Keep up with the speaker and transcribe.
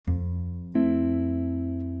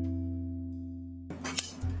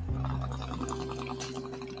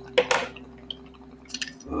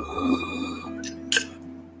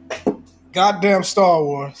Goddamn Star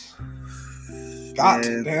Wars.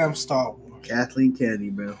 Goddamn Star Wars. Kathleen Kennedy,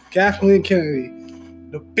 bro. Kathleen Kennedy,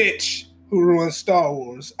 the bitch who ruined Star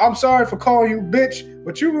Wars. I'm sorry for calling you bitch,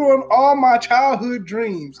 but you ruined all my childhood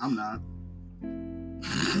dreams. I'm not.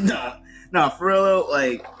 No, for real though,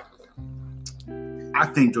 like, I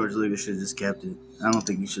think George Lucas should have just kept it. I don't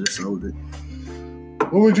think he should have sold it.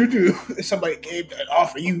 What would you do if somebody came to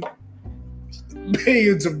offer you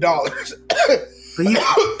billions of dollars? But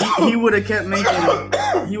he would have kept making.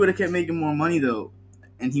 He would have kept making more money though,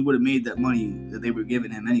 and he would have made that money that they were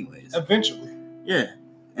giving him anyways. Eventually. Yeah,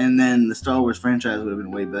 and then the Star Wars franchise would have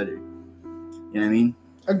been way better. You know what I mean?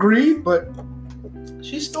 Agreed, but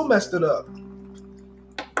she still messed it up.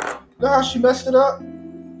 Nah, she messed it up.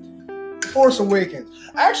 Force Awakens.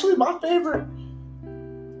 Actually, my favorite.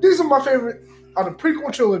 These are my favorite out of the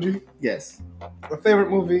prequel trilogy. Yes. My favorite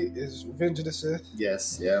movie is Revenge of the Sith.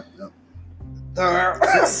 Yes. Yeah. No.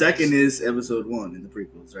 Second is Episode 1 in the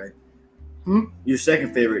prequels, right? Your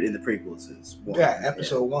second favorite in the prequels is 1. Yeah,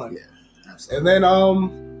 Episode 1. Yeah, absolutely. And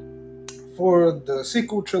then for the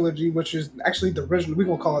sequel trilogy, which is actually the original, we're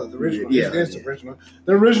gonna call it the original. Yeah, it's the original.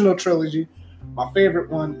 The original trilogy. My favorite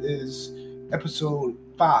one is Episode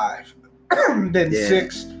 5, then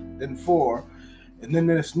 6, then 4, and then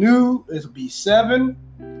this new it'll be 7.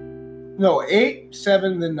 No, 8,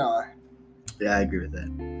 7, then 9. Yeah, I agree with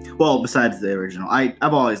that. Well, besides the original,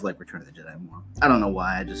 I've always liked Return of the Jedi more. I don't know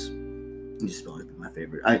why. I just feel like it's my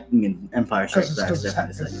favorite. I mean, Empire Strikes Back is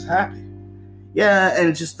definitely second. It's happy. Yeah, and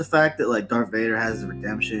it's just the fact that like Darth Vader has the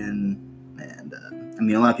redemption, and I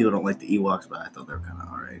mean, a lot of people don't like the Ewoks, but I thought they were kind of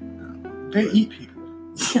alright. They eat people.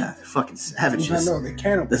 Yeah, they're fucking savages. I know they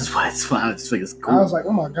cannibalize. That's why it's fun. I just think it's cool. I was like,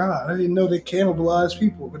 oh my god, I didn't know they cannibalize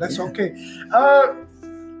people, but that's okay.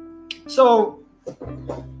 So.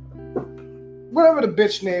 Whatever the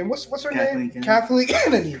bitch name, what's her name? Kennedy. Kathleen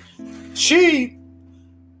Kennedy. She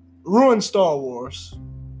ruined Star Wars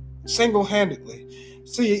single-handedly.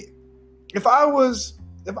 See, if I was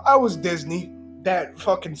Disney, that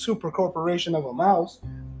fucking super corporation of a mouse,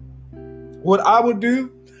 what I would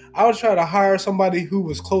do, I would try to hire somebody who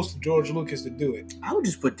was close to George Lucas to do it. I would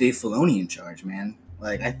just put Dave Filoni in charge, man.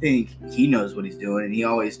 Like, I think he knows what he's doing, and he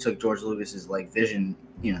always took George Lucas's like vision,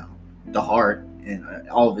 to heart. And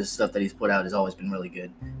all of his stuff that he's put out has always been really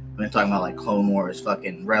good. When I'm talking about like Clone Wars,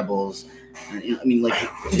 fucking Rebels. I mean, like,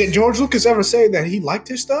 did George Lucas ever say that he liked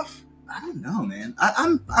his stuff? I don't know, man.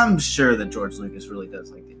 I'm sure that George Lucas really does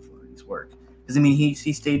like Dave Filoni's work, because I mean he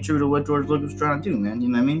stayed true to what George Lucas was trying to do, man. You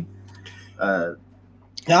know what I mean?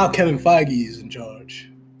 Now Kevin Feige is in charge.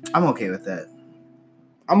 I'm okay with that.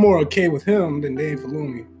 I'm more okay with him than Dave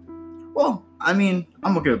Filoni. Well, I mean,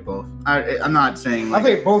 I'm okay with both. I'm not saying. I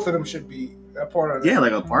think both of them should be a part of it. Yeah,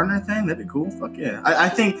 like a partner thing, that'd be cool. Fuck yeah. I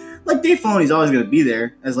think like Dave Filoni's always gonna be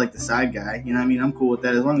there as like the side guy. You know what I mean? I'm cool with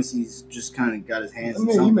that as long as he's just kind of got his hands. I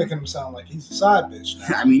mean, you making him sound like he's a side bitch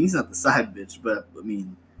now. I mean, he's not the side bitch, but I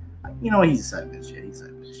mean, you know what? He's a side bitch. Yeah, he's a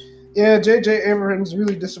side bitch. Yeah, J.J. Abrams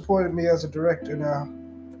really disappointed me as a director now.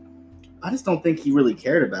 I just don't think he really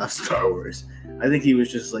cared about Star Wars. I think he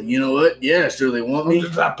was just like, you know what? Yeah, sure, they want me.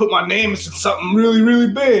 I put my name in something really,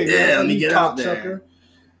 really big. Yeah, let me get out there.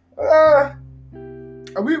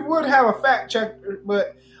 We would have a fact checker,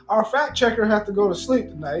 but our fact checker has to go to sleep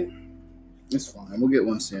tonight. It's fine. We'll get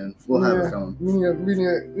one soon. We'll have it coming. We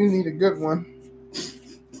need a good one.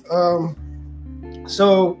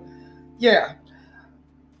 So, yeah.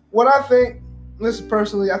 What I think, listen,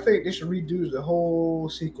 personally, I think they should redo the whole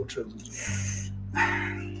sequel trilogy.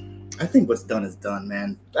 I think what's done is done,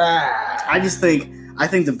 man. I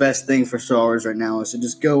think the best thing for Star Wars right now is to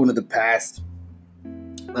just go into the past.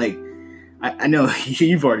 Like, I know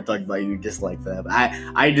you've already talked about you dislike that, but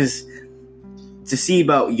I just to see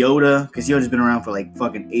about Yoda, because Yoda's been around for like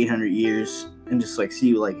fucking 800 years, and just like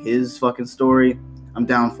see like his fucking story, I'm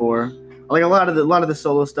down for. Like a lot of the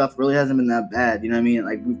Solo stuff really hasn't been that bad, you know what I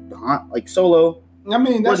mean? Like Solo, I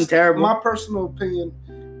mean, that's wasn't terrible. My personal opinion.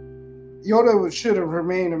 Yoda should have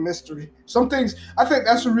remained a mystery. Some things, I think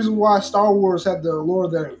that's the reason why Star Wars had the allure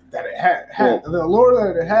that it had. The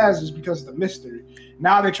allure that it has is because of the mystery.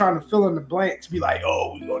 Now they're trying to fill in the blanks, be like,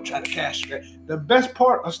 oh, we're going to try to cash that. The best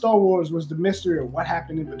part of Star Wars was the mystery of what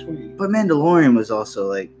happened in between. But Mandalorian was also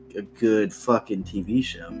like a good fucking TV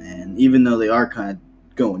show, man. Even though they are kind of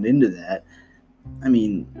going into that, I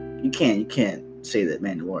mean, you can't say that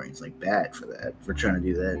Mandalorian's like bad for trying to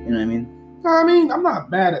do that. You know what I mean? I mean, I'm not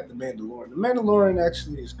mad at the Mandalorian. The Mandalorian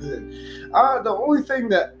actually is good. My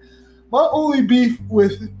only beef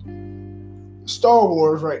with Star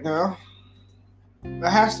Wars right now, it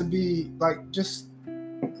has to be like just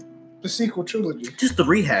the sequel trilogy. Just the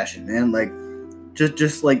rehashing, man. Like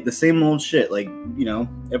just like the same old shit. Like, you know,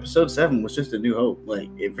 episode 7 was just A New Hope. Like,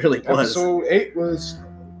 it really was. Episode 8 was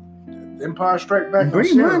Empire Strike Back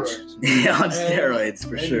Pretty on much. steroids. Yeah, on steroids,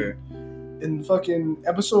 for sure. And fucking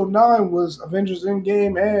episode 9 was Avengers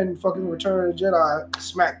Endgame and fucking Return of the Jedi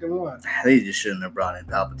smacked in one. They just shouldn't have brought in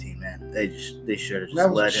Palpatine, man. They should have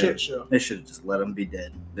just let him. Show. They should have just let him be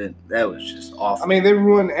dead. That was just awful. I mean, they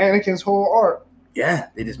ruined Anakin's whole arc. Yeah,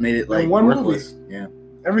 they just made it like in one worthless. movie. Yeah,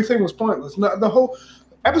 everything was pointless. No, the whole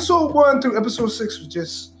episode 1 through episode 6 was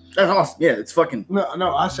just. That's awesome. Yeah, it's fucking.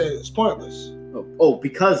 No, I say it's pointless. Oh,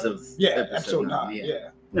 because of episode 9. Yeah.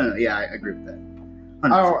 No, yeah, I agree with that.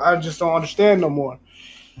 100%. I just don't understand no more.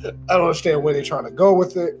 I don't understand where they're trying to go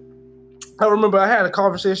with it. I remember I had a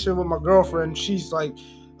conversation with my girlfriend. She's like,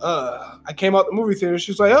 I came out the movie theater.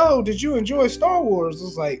 She's like, "Oh, did you enjoy Star Wars?" I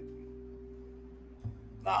was like,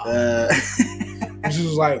 "Nah." And she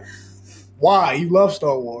was like, "Why? You love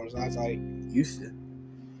Star Wars?" And I was like, "Used to."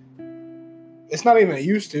 It's not even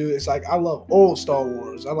used to. It's like I love old Star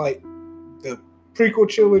Wars. I like the prequel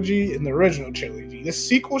trilogy and the original trilogy. This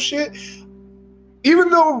sequel shit.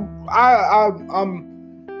 Even though I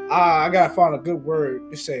gotta find a good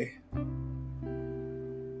word to say.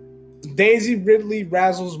 Daisy Ridley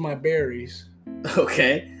razzles my berries.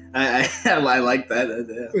 Okay, I like that.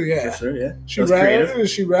 Yeah, for sure. Yeah, she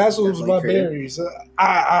razzles my berries.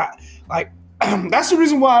 I like that's the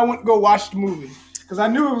reason why I went to go watch the movie, because I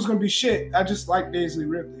knew it was gonna be shit. I just like Daisy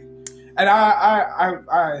Ridley, and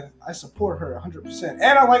I support her 100%. And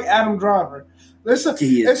I like Adam Driver. Listen,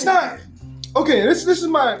 it's not. Okay, this is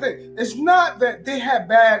my thing. It's not that they have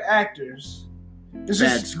bad actors. It's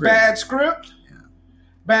just bad script,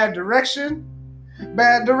 bad direction,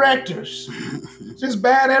 bad directors. Just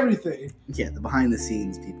bad everything. Yeah, the behind the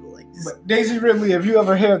scenes people like this. But Daisy Ridley, if you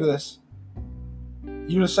ever hear this,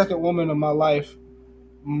 you're the second woman in my life.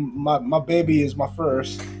 My baby is my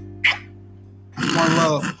first. One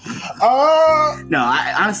love. No,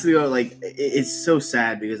 I honestly like it's so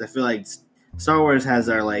sad because I feel like Star Wars has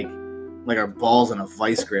our like our balls in a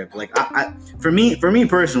vice grip. Like for me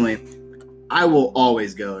personally, I will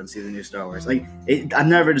always go and see the new Star Wars. Like I'm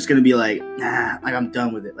never just gonna be like, nah, like I'm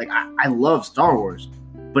done with it. Like I love Star Wars,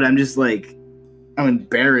 but I'm just like I'm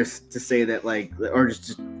embarrassed to say that like or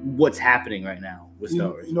just what's happening right now with Star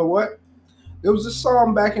Wars. You know what? There was a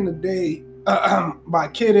song back in the day by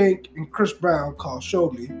Kid Ink and Chris Brown called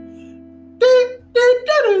 "Show Me."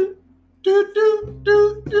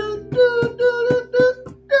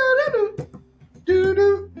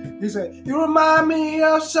 He said, "You remind me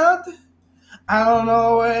of something. I don't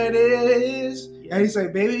know what it is." And he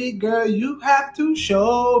said, "Baby girl, you have to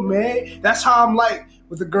show me." That's how I'm like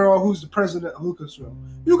with the girl who's the president of Lucasfilm.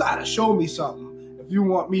 You gotta show me something if you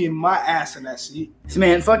want me and my ass in that seat. So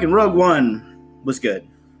man, fucking Rogue One was good.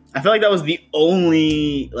 I feel like that was the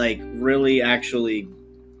only like really actually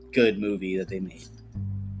good movie that they made.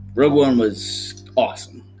 Rogue One was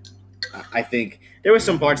awesome. I think there were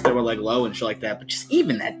some parts that were like low and shit like that, but just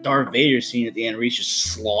even that Darth Vader scene at the end where he's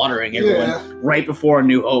just slaughtering everyone right before A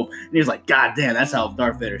New Hope, and he's like, "God damn, that's how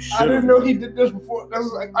Darth Vader should." I didn't know he did this before.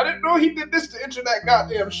 I didn't know he did this to enter that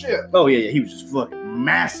goddamn ship. Oh yeah, he was just fucking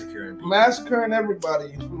massacring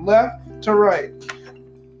everybody from left to right.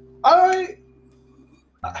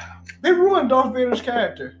 They ruined Darth Vader's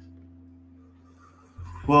character.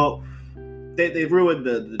 Well, they ruined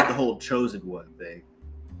the whole chosen one thing.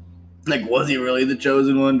 Like, was he really the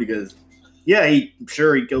chosen one? Because, yeah, he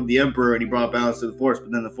killed the Emperor and he brought balance to the Force,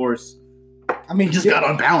 but then the Force, just got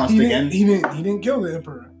unbalanced again. He didn't kill the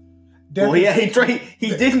Emperor. He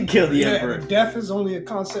didn't kill the Emperor. Death is only a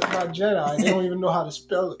concept by Jedi. They don't even know how to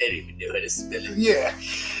spell it. They don't even know how to spell it. Yeah.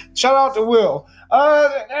 Shout out to Will.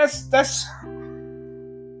 That's.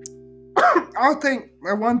 I think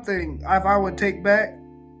one thing if I would take back,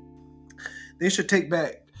 they should take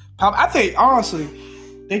back. I think honestly,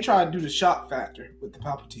 they try to do the shock factor with the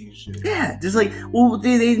Palpatine shit. Yeah, just like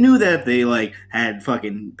they knew that if they like had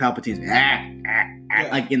fucking Palpatine's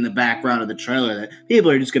like in the background of the trailer, that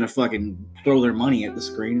people are just gonna fucking throw their money at the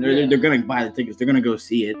screen. They're gonna buy the tickets. They're gonna go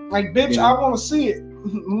see it. Like, bitch, I want to see it. I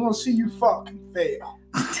want to see you fucking fail.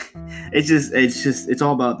 It's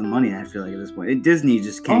all about the money. I feel like at this point, Disney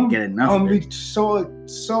just can't get enough. I'm be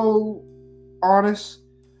so honest.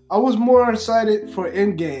 I was more excited for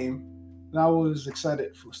Endgame than I was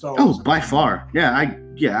excited for Star Wars. Oh, by far, yeah,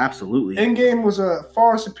 absolutely. Endgame was a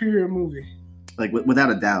far superior movie. Like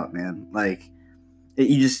without a doubt, man. Like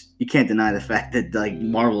you can't deny the fact that like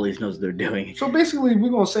Marvel at least knows what they're doing. So basically, we're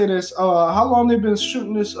gonna say this. How long they've been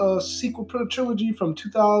shooting this sequel trilogy from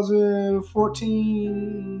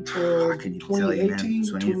 2014 to 2018,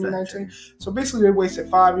 2019. So basically, they wasted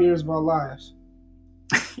 5 years of our lives.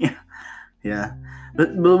 Yeah.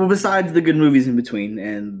 But besides the good movies in between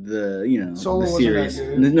and the Solo the series, wasn't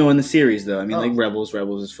that good. no, in the series though, I mean like Rebels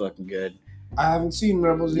is fucking good. I haven't seen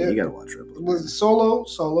Rebels yet. You gotta watch Rebels. Was it Solo?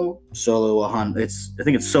 Solo a Han. I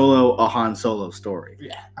think it's Solo a Han Solo story.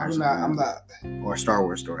 Yeah, I'm not. Or a Star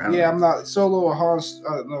Wars story. I'm not Solo a Han.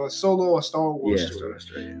 No, Solo a Star Wars story. Star Wars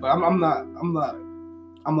story. Yeah. But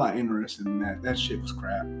I'm not interested in that. That shit was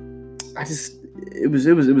crap. It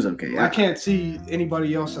was okay. I can't see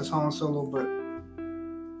anybody else as Han Solo but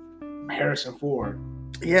Harrison Ford.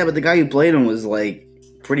 Yeah, but the guy who played him was like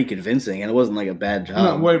pretty convincing, and it wasn't like a bad job.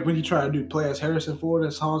 No, what you try to do? Play as Harrison Ford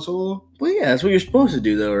as Han Solo? Well, yeah, that's what you're supposed to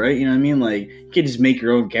do, though, right? You know what I mean? Like, you can't just make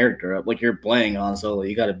your own character up. Like, you're playing Han Solo.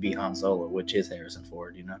 You got to be Han Solo, which is Harrison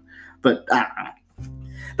Ford, you know? But, I don't know.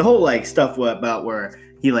 The whole, like, stuff about where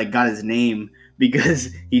he, like, got his name because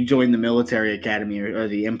he joined the military academy or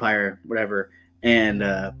the Empire, whatever, and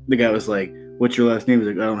the guy was like, what's your last name? He's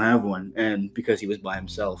like, I don't have one. And because he was by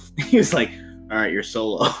himself, he was like, all right, you're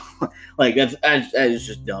Solo. Like, that's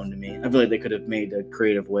just dumb to me. I feel like they could have made a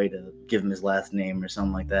creative way to give him his last name or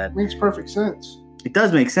something like that. Makes perfect sense. It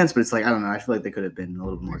does make sense, but it's like, I don't know. I feel like they could have been a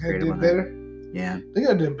little bit more creative on better? That. Yeah. They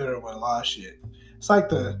could have done better with a lot of shit. It's like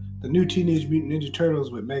the new Teenage Mutant Ninja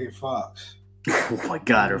Turtles with Megan Fox. Oh my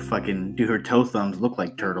god, her toe thumbs look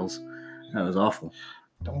like turtles. That was awful.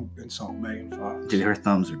 Don't insult Megan Fox. Dude, her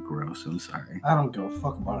thumbs are gross. I'm sorry. I don't give a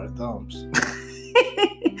fuck about her thumbs.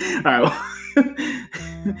 All right, well,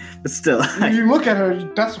 but still, you look at her.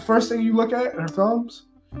 That's the first thing you look at. Her thumbs.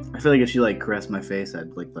 I feel like if she like caressed my face,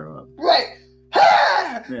 I'd like throw up. Right.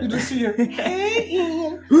 Yeah. You just see her.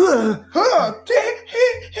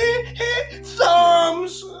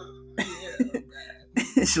 Thumbs.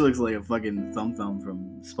 She looks like a fucking thumb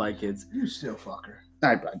from Spy Kids. You still fuck her.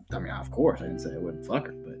 I mean, of course, I didn't say I wouldn't fuck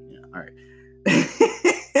her, but yeah, all right.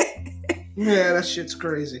 Yeah, that shit's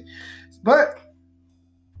crazy. But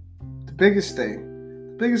the biggest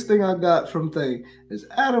thing I got from Thing is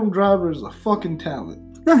Adam Driver is a fucking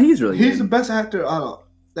talent. No, he's really good. He's the best actor out of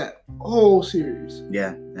that whole series.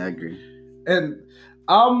 Yeah, I agree. And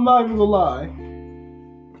I'm not even gonna lie,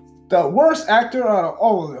 the worst actor out of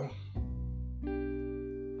all of them.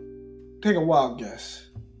 Take a wild guess.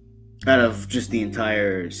 Out of just the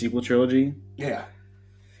entire sequel trilogy? Yeah.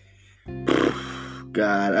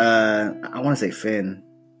 God, I want to say Finn.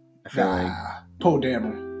 I feel like Poe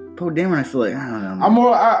Dameron. Poe Dameron, I feel like, I don't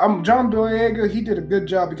know. I'm John Boyega. He did a good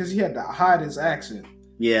job because he had to hide his accent.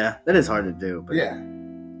 Yeah, that is hard to do. But yeah.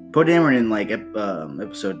 Poe Dameron in like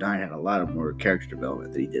episode 9 had a lot of more character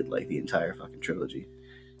development than he did like the entire fucking trilogy.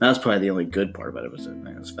 That was probably the only good part about episode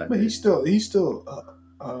 9. Was the fact but he's still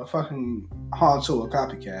fucking Han Solo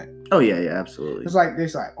copycat. Oh yeah, absolutely. It's like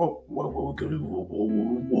oh,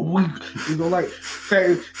 you know, like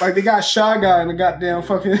they got Shy Guy in the goddamn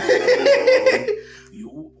fucking.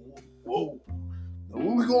 Whoa,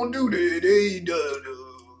 what we gonna do today?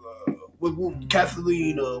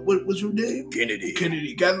 Kathleen, what's her name? Kennedy.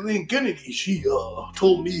 Kathleen Kennedy. She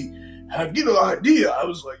told me I get an idea. I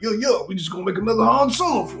was like, yo, we just gonna make another Han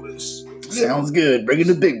Solo for this. Sounds good. Bring in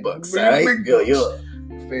the big bucks, right? Yo.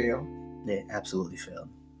 Fail. Yeah, absolutely failed.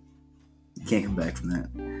 You can't come back from that.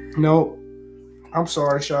 No. I'm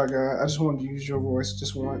sorry, Shy Guy. I just wanted to use your voice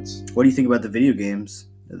just once. What do you think about the video games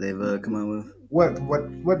that they've come out with?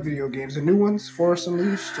 What video games? The new ones? Force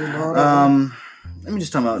Unleashed and all that? Let me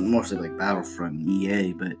just talk about mostly like Battlefront and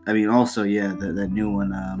EA, but I mean also that new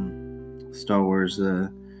one, Star Wars.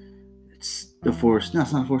 It's the Force. No,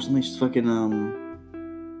 it's not Force Unleashed. It's fucking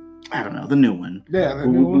I don't know, the new one. Yeah, the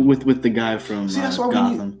new one. With the guy from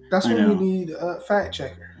Gotham. That's why we need a fact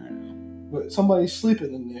checker. I know. But somebody's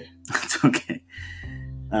sleeping in there. It's okay.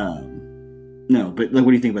 No, but like,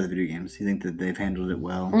 what do you think about the video games? Do you think that they've handled it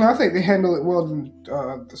well? No, I think they handle it well in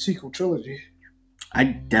the sequel trilogy. I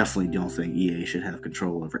definitely don't think EA should have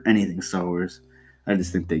control over anything Star Wars. I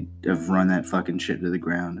just think they have run that fucking shit to the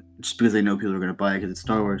ground. Just because they know people are going to buy it because it's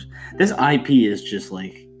Star Wars. This IP is just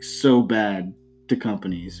like so bad to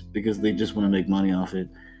companies because they just want to make money off it.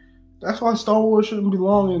 That's why Star Wars shouldn't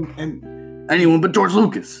belong in anyone but George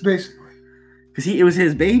Lucas. Basically. Because it was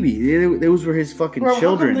his baby. Those were his fucking children.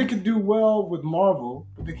 How come they could do well with Marvel,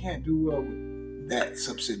 but they can't do well with that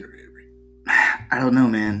subsidiary? I don't know,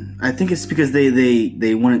 man. I think it's because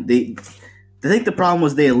they wanted I think the problem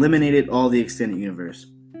was they eliminated all the extended universe.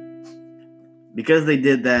 Because they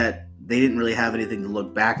did that, they didn't really have anything to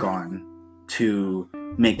look back on to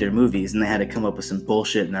make their movies, and they had to come up with some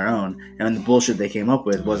bullshit in their own. And the bullshit they came up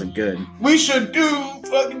with wasn't good. We should do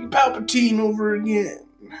fucking Palpatine over again.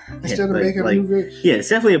 Instead of making a movie. Yeah, it's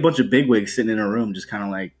definitely a bunch of bigwigs sitting in a room just kind of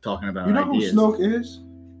like talking about ideas. You know who Snoke is?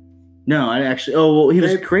 No, I actually. Oh, well, he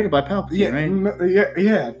was created by Palpatine, right?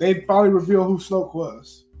 Yeah. They finally revealed who Snoke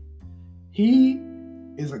was. He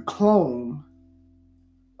is a clone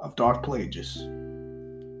of Darth Plagueis.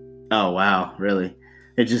 Oh wow, really?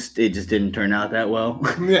 It just didn't turn out that well.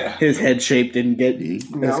 Yeah. His head shape didn't get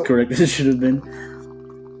as correct as it should have been.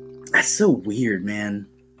 That's so weird, man.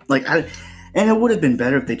 And it would have been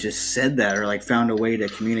better if they just said that or like found a way to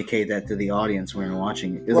communicate that to the audience when they're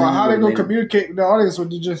watching it. Well, how they gonna communicate to the audience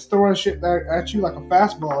when you just throwing shit at you like a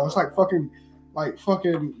fastball? It's like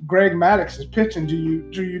fucking Greg Maddux is pitching. Do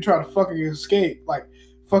you try to fucking escape? Like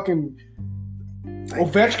fucking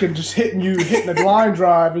Ovechkin just hitting the line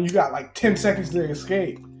drive and you got like 10 seconds to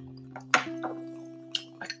escape.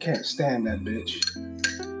 I can't stand that bitch.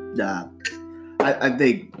 Nah. I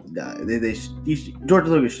think George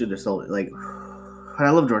Lucas should have sold it. Like, I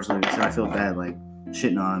love George Lucas, and I feel bad like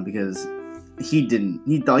shitting on him because he didn't.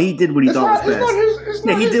 He did what he thought was best.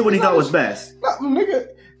 He did what he thought was best. Nigga,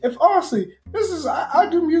 if honestly, this is I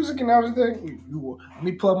do music and everything. Let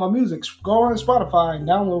me plug my music. Go on Spotify and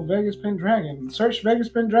download Vegas Pendragon. Search Vegas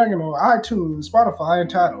Pendragon on iTunes, Spotify, and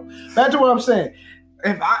Tidal. Back to what I'm saying.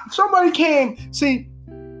 If somebody came see.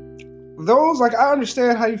 Those, like, I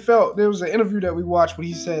understand how you felt. There was an interview that we watched where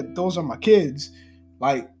he said, those are my kids.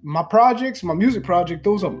 Like, my projects, my music project,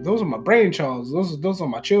 those are my brainchilds. Those are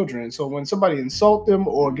my children. So when somebody insult them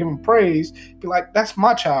or give them praise, be like, that's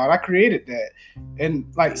my child. I created that. And,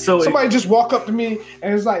 like, somebody just walk up to me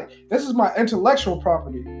and it's like, this is my intellectual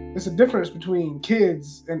property. There's a difference between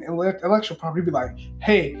kids and intellectual property. Be like,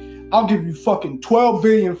 hey, I'll give you fucking $12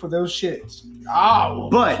 billion for those shits.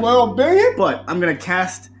 But $12 billion? But I'm going to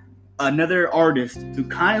cast another artist who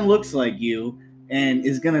kind of looks like you and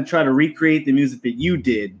is going to try to recreate the music that you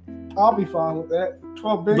did. I'll be fine with that.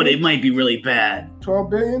 $12 billion. But it might be really bad. $12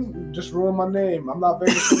 billion? Just ruin my name. I'm not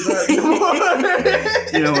Vegas anymore.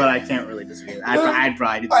 You know what? I can't really disagree. I'd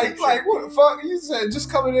probably do like what the fuck? You said just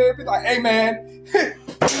come in there and be like, hey, man,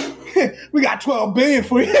 we got $12 billion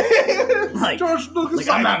for you. Like, George Lucas.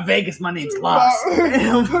 I'm not Vegas. My name's Lars.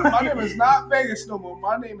 My name is not Vegas no more.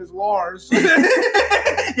 My name is Lars.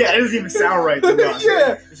 Yeah, it doesn't even sound right to us.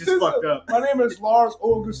 Yeah. It's just fucked up. My name is Lars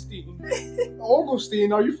Augustine.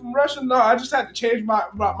 Augustine, are you from Russia? No, I just had to change my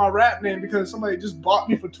rap name because somebody just bought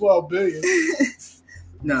me for $12 billion.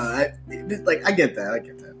 No, I get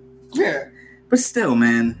that. Yeah. But still,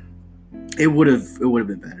 man, it would have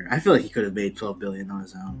been better. I feel like he could have made $12 billion on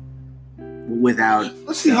his own without.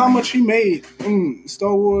 Let's see how much he made in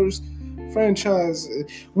Star Wars franchise.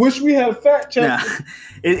 Wish we had a fact check. Nah,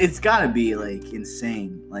 it's got to be like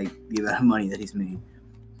insane, like the amount of money that he's made.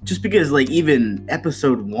 Just because, like, even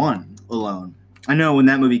Episode 1 alone. I know when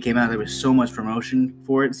that movie came out, there was so much promotion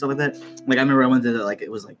for it and stuff like that. Like, I remember I went to,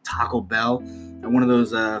 it was, like, Taco Bell at one of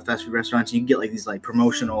those fast food restaurants. You can get, like, these, like,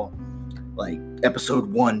 promotional, like,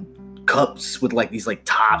 Episode 1 cups with, like, these, like,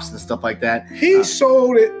 tops and stuff like that. He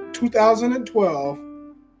sold it 2012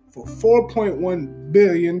 for $4.1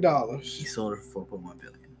 billion. He sold it for $4.1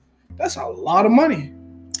 billion. That's a lot of money.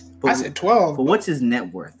 I said 12. But what's his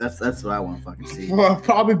net worth? That's what I want to fucking see. Well,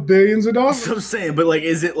 probably billions of dollars. That's what I'm saying. But, like,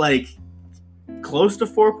 is it, like, close to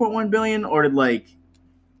 4.1 billion, or did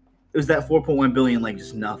was that 4.1 billion like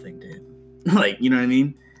just nothing to him? Like, you know what I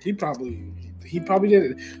mean? He probably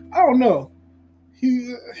did it. I don't know.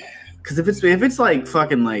 Because if it's like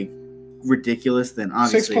fucking like ridiculous, then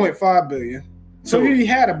obviously 6.5 billion. So he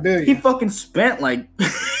had $1 billion. He fucking spent like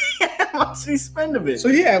how much did he spend of it? So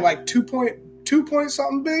he had like 2 point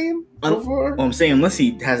something billion before. Well, I'm saying unless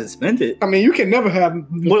he hasn't spent it. I mean, you can never have.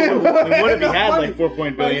 What if he had like 4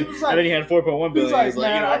 billion and then he had 4.1 billion? He's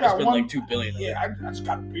like, man, I spent like $2 billion. Yeah, I just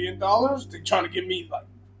got $1 billion. They trying to give me like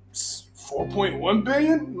 4.1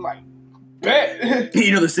 billion. I'm like, bet.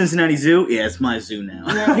 You know the Cincinnati Zoo? Yeah, it's my zoo now.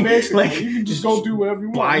 Yeah, basically, like, you can just go do whatever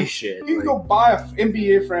you want. Buy shit. You can go buy an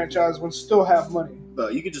NBA franchise when still have money.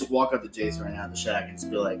 But you could just walk up to Jason right now at the Shack and just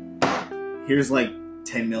be like, "Here's like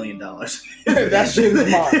 $10 million. That shit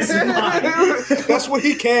is mine. It's mine. That's what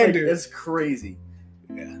he can do. That's crazy.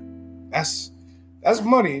 Yeah, that's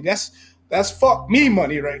money. That's fuck me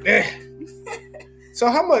money right there. So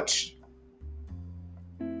how much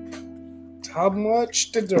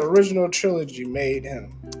did the original trilogy made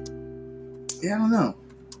him? Yeah, I don't know.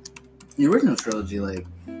 The original trilogy, like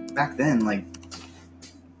back then, like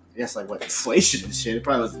I guess like what inflation and shit, it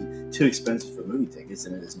probably wasn't too expensive for movie tickets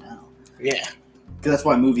than it is now. Yeah. Because that's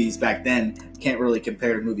why movies back then can't really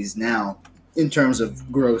compare to movies now in terms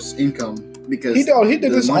of gross income. Because he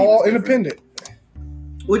did this all independent.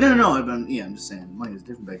 Well, no. I'm just saying money was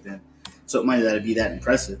different back then, so it might not be that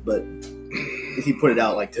impressive. But if he put it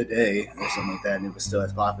out like today or something like that, and it was still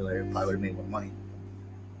as popular, it probably would have made more money.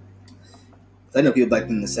 I know people back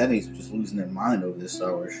in the 70s were just losing their mind over this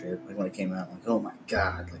Star Wars shit. Like when it came out, like, oh my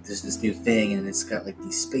god, like there's this new thing and it's got like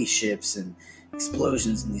these spaceships and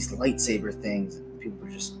explosions and these lightsaber things. And people were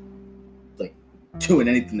just like doing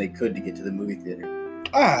anything they could to get to the movie theater.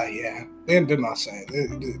 Yeah. They're not saying.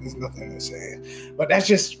 There's nothing they're saying. But that's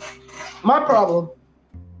just my problem.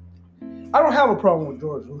 I don't have a problem with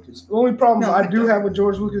George Lucas. The only problem I do have with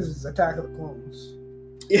George Lucas is Attack of the Clones.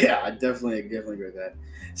 Yeah, I definitely agree with that.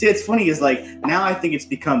 See, it's funny is like now I think it's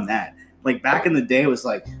become that. Like back in the day, it was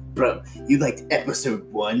like, bro, you liked episode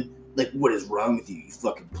 1? Like, what is wrong with you, you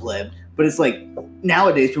fucking pleb? But it's like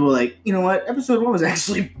nowadays people are like, you know what? Episode 1 was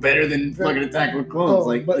actually better than fucking Attack of the Clones.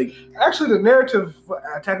 Like actually, the narrative for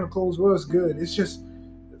Attack of the Clones was good. It's just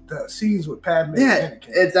the scenes with Padme. Yeah,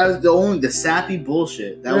 that was the sappy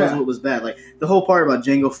bullshit. That was what was bad. Like the whole part about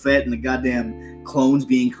Jango Fett and the goddamn clones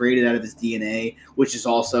being created out of his DNA, which is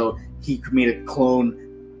also he made a clone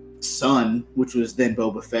son, which was then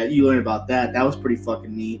Boba Fett. You learn about that. That was pretty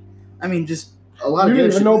fucking neat. I mean, just a lot of. You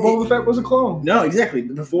didn't even know Boba Fett was a clone. No, exactly.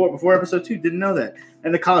 Before episode 2, didn't know that.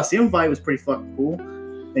 And the Coliseum fight was pretty fucking cool.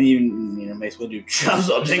 And even Mace Windu chops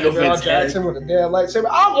off Jango Fett's Jackson with a damn lightsaber.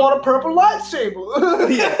 I want a purple lightsaber.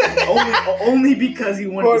 Yeah, only because he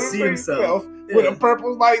wanted to see himself with a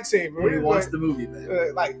purple lightsaber when he watched the movie.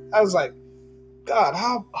 Man. Like I was like, God,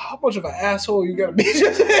 how much of an asshole you gotta be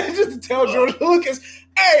just to tell George Lucas,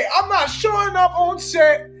 hey, I'm not showing up on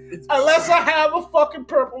set unless I have a fucking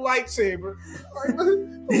purple lightsaber. Like,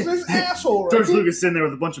 who's this asshole? Right? George Lucas sitting there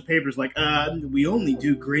with a bunch of papers like, we only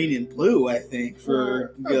do green and blue, I think,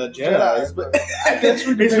 for Jedi's. But I guess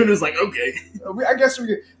we can. was like, okay. I guess we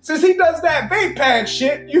can. Since he does that vape pad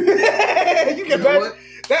shit, you can bet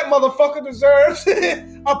that motherfucker deserves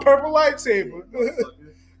a purple lightsaber.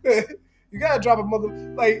 You gotta drop a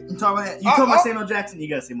like. You talking about Samuel Jackson? You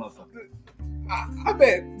gotta say motherfucker. I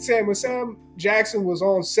bet when Sam Jackson was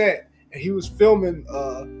on set and he was filming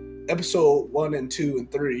episode 1 and 2 and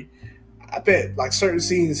 3, I bet like certain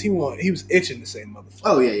scenes he was itching to say motherfucker.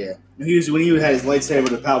 Oh yeah. When he had his lightsaber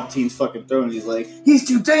to Palpatine's fucking throne, he's like, he's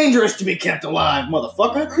too dangerous to be kept alive,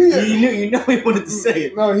 motherfucker. Yeah. You know he wanted to say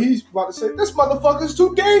it. No, he's about to say this motherfucker's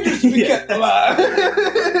too dangerous to be kept alive.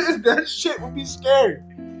 That shit would be scary.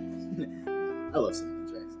 I love Samuel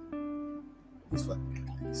Jackson. He's fucking.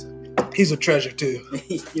 He's a treasure too.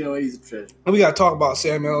 You know what? He's a treasure. And we gotta talk about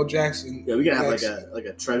Samuel L. Jackson. Yeah, we gotta have like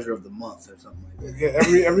a treasure of the month or something like that.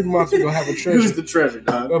 Yeah, every month we're gonna have a treasure. Who's the treasure,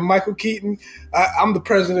 dog? Michael Keaton. I'm the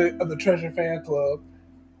president of the Treasure Fan Club.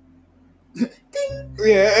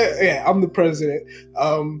 Yeah, I'm the president,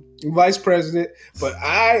 vice president. But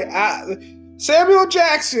Samuel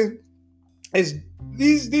Jackson is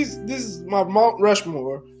this is my Mount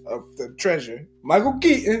Rushmore of the treasure. Michael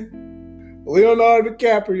Keaton, Leonardo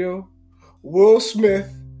DiCaprio, Will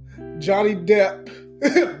Smith, Johnny Depp,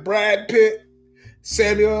 Brad Pitt,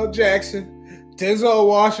 Samuel L. Jackson, Denzel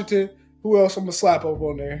Washington. Who else I'm gonna slap up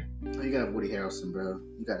on there? Oh, you got Woody Harrelson, bro.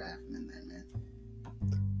 You gotta have him in there,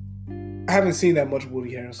 man. I haven't seen that much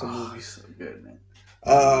Woody Harrelson movies. So good, man.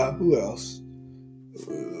 Who else?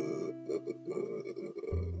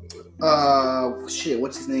 Shit,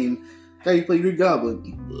 what's his name? How you play Green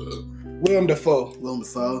Goblin? Willem Dafoe.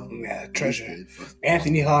 Yeah, treasure.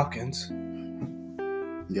 Anthony Hopkins.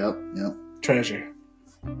 Yep. Treasure.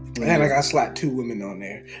 And I got slapped 2 women on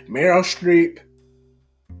there. Meryl Streep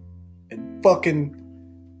and fucking...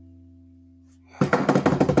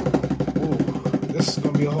 Ooh, this is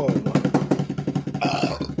going to be a hard one.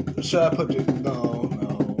 Should I put it... No.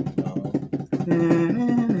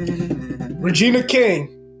 Regina King.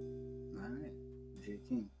 All right. Regina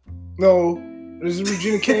King. No. Is it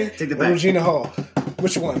Regina King? Take the back. Regina Hall.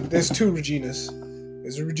 Which one? There's 2 Reginas.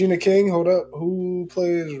 Is it Regina King? Hold up. Who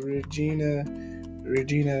plays Regina?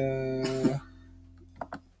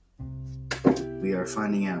 We are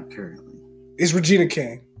finding out currently. It's Regina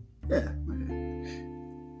King. Yeah. Okay.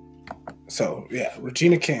 So, yeah,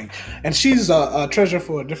 Regina King. And she's a treasure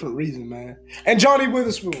for a different reason, man. And Johnny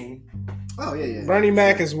Witherspoon. Oh, yeah. Bernie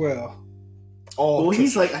Mac as well. Well,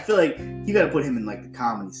 he's like, I feel like you got to put him in like the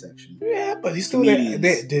comedy section. Yeah, but he's still there.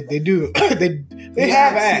 They do. They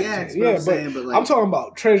have acts. Yeah, but like, I'm talking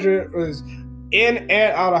about treasure is in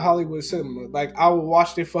and out of Hollywood cinema. Like I will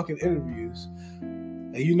watch their fucking interviews,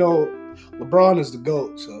 and you know, LeBron is the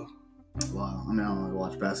GOAT. So, well, I mean, I don't really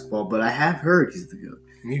watch basketball, but I have heard he's the GOAT.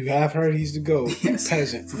 You have heard he's the GOAT. Yes.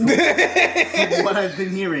 Peasant. From what I've been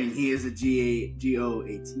hearing, he is a GOAT.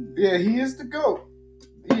 Yeah, he is the GOAT.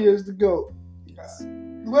 He is the GOAT.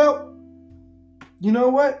 Well, you know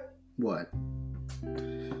what? What?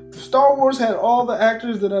 Star Wars had all the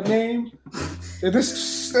actors that I named. If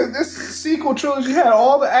this sequel trilogy had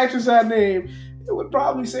all the actors I named, it would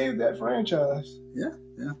probably save that franchise. Yeah.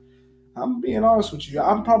 I'm being honest with you.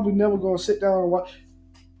 I'm probably never going to sit down and watch.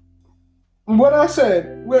 What I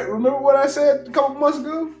said. Remember what I said a couple months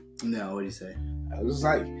ago? No, what did you say? I was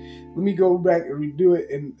like, let me go back and redo it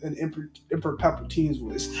in Emperor Palpatine's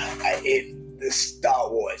voice. The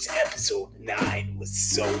Star Wars Episode 9 was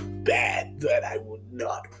so bad that I would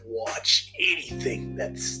not watch anything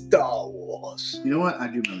that's Star Wars. You know what? I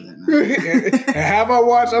do remember that now. And have I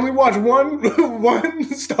watched? I only watched one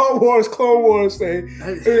Star Wars Clone Wars thing.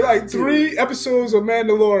 Like 3 episodes of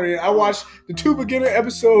Mandalorian. I watched the 2 beginning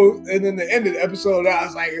episodes and then the end of the episode. I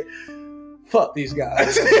was like, fuck these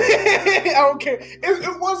guys. I don't care.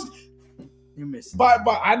 It was. You're missing. But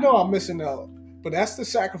I know I'm missing out. But that's the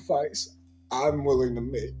sacrifice I'm willing to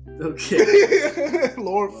make. Okay.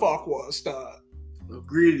 Lord Farquaad style.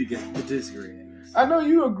 Agree to disagree, I guess. I know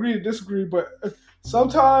you agree to disagree, but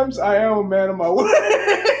sometimes I am a man of my word.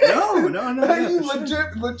 No.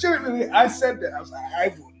 Legitimately, I said that. I was like, I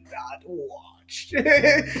will not watch.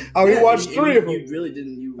 I only watched 3 of them. You really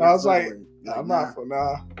didn't. I was like, I'm not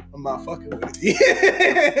fucking with you.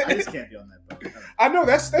 I just can't be on that boat. I know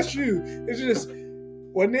that's you. It's just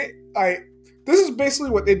when this is basically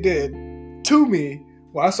what they did to me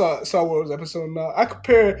when I saw Star Wars Episode 9. I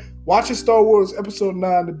compare watching Star Wars Episode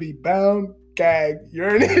 9 to be bound, gagged,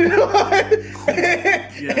 urinated on,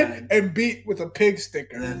 and beat with a pig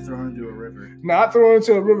sticker. And then thrown into a river. Not thrown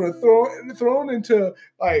into a river, thrown into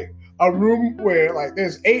like a room where like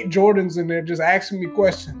there's 8 Jordans in there just asking me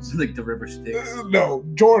questions. Like the river Styx. No,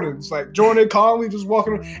 Jordans. Like Jordan Conley just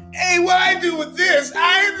walking around. Hey, what I do with this?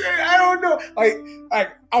 I don't know. Like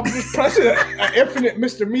I'm just pressing an infinite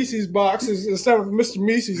Mr. Macy's boxes instead of Mr.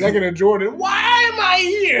 Macy's. I get a Jordan. Why am I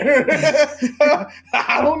here?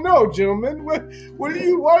 I don't know, gentlemen. Why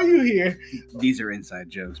are you here? These are inside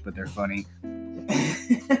jokes, but they're funny.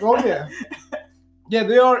 Oh yeah, yeah,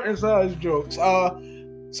 they are inside jokes.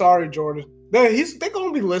 Sorry, Jordan. They're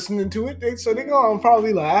gonna be listening to it, so they're gonna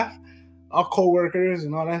probably laugh. Our coworkers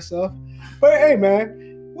and all that stuff. But hey,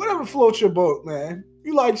 man, whatever floats your boat, man.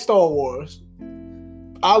 You like Star Wars.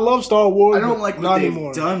 I love Star Wars. I don't like what they've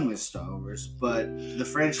anymore. done with Star Wars, but the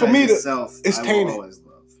franchise For me, itself, it's I tainted. will always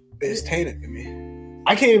love. It's tainted to me.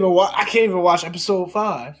 I can't even watch Episode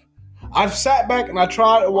 5. I've sat back and I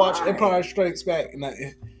tried to watch Empire Strikes Back, and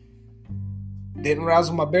it didn't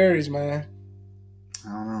razzle my berries, man. I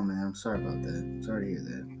don't know, man. I'm sorry about that. Sorry to hear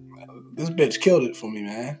that. This bitch killed it for me,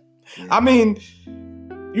 man. Yeah. I mean,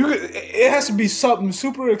 it has to be something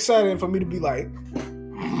super exciting for me to be like,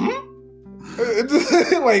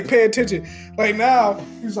 like pay attention. Like now,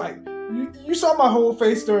 he's like, you saw my whole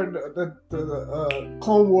face during the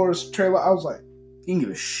Clone Wars trailer. I was like, you didn't give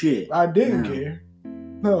a shit. I didn't care.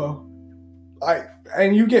 No,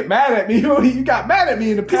 and you get mad at me. You got mad at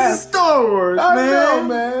me in the past. It's Star Wars, I man. know,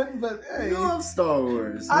 man. But hey, you love Star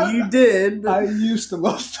Wars. You did. I used to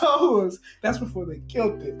love Star Wars. That's before they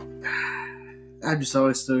killed it. I'm just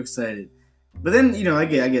always so excited. But then, I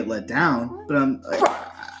get let down. But I'm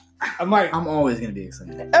always gonna be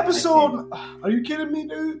excited. Are you kidding me,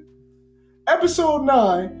 dude? Episode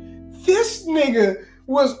 9. This nigga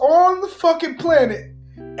was on the fucking planet.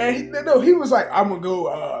 And he was like, I'm gonna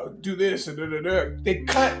go do this and They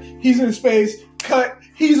cut. He's in space. Cut.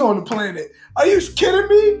 He's on the planet. Are you kidding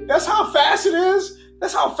me? That's how fast it is.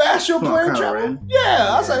 That's how fast your plane travel. Yeah,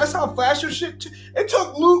 I was like, that's how fast your shit. It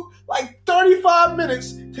took Luke like 35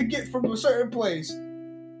 minutes to get from a certain place.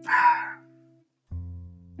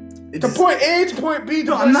 To point A to point B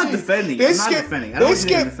to point C. I'm not defending. I don't think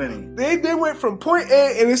they're defending. They went from point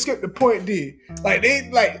A and they skipped to point D. Like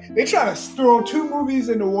they try to throw 2 movies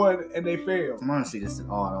into one and they fail. I'm honestly just in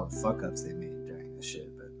awe at all the fuck ups they made during this shit.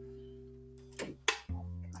 But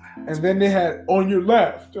and then they had On Your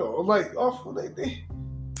Left.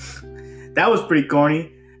 That was pretty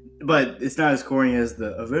corny, but it's not as corny as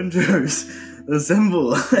the Avengers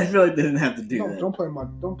Assemble. I feel like they didn't have to do that. Don't play my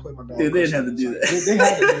dog. Dude, they didn't have to do that. They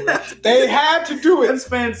had to do it. They had to do it. That's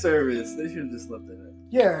fan service. They should have just left it in.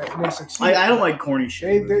 Yeah, and they succeeded. I don't like corny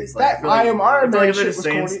shit. I Am Iron Man shit was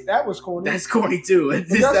corny. That was corny. That's corny too. But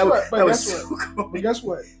Corny. guess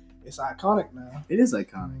what? It's iconic now. It is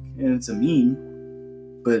iconic, and it's a meme.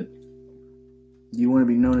 But do you want to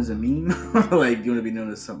be known as a meme, or do you want to be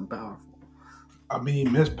known as something powerful? A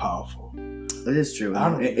meme is powerful. It is true. I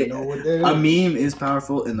don't even know what that is. A meme is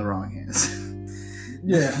powerful in the wrong hands.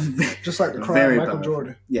 Yeah, just like the crying Michael powerful.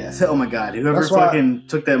 Jordan. Yeah. Oh my God, whoever fucking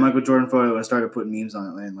took that Michael Jordan photo and started putting memes on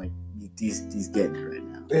it, man, like he's getting it right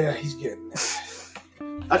now. Yeah, he's getting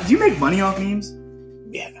it. Do you make money off memes?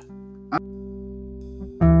 Yeah.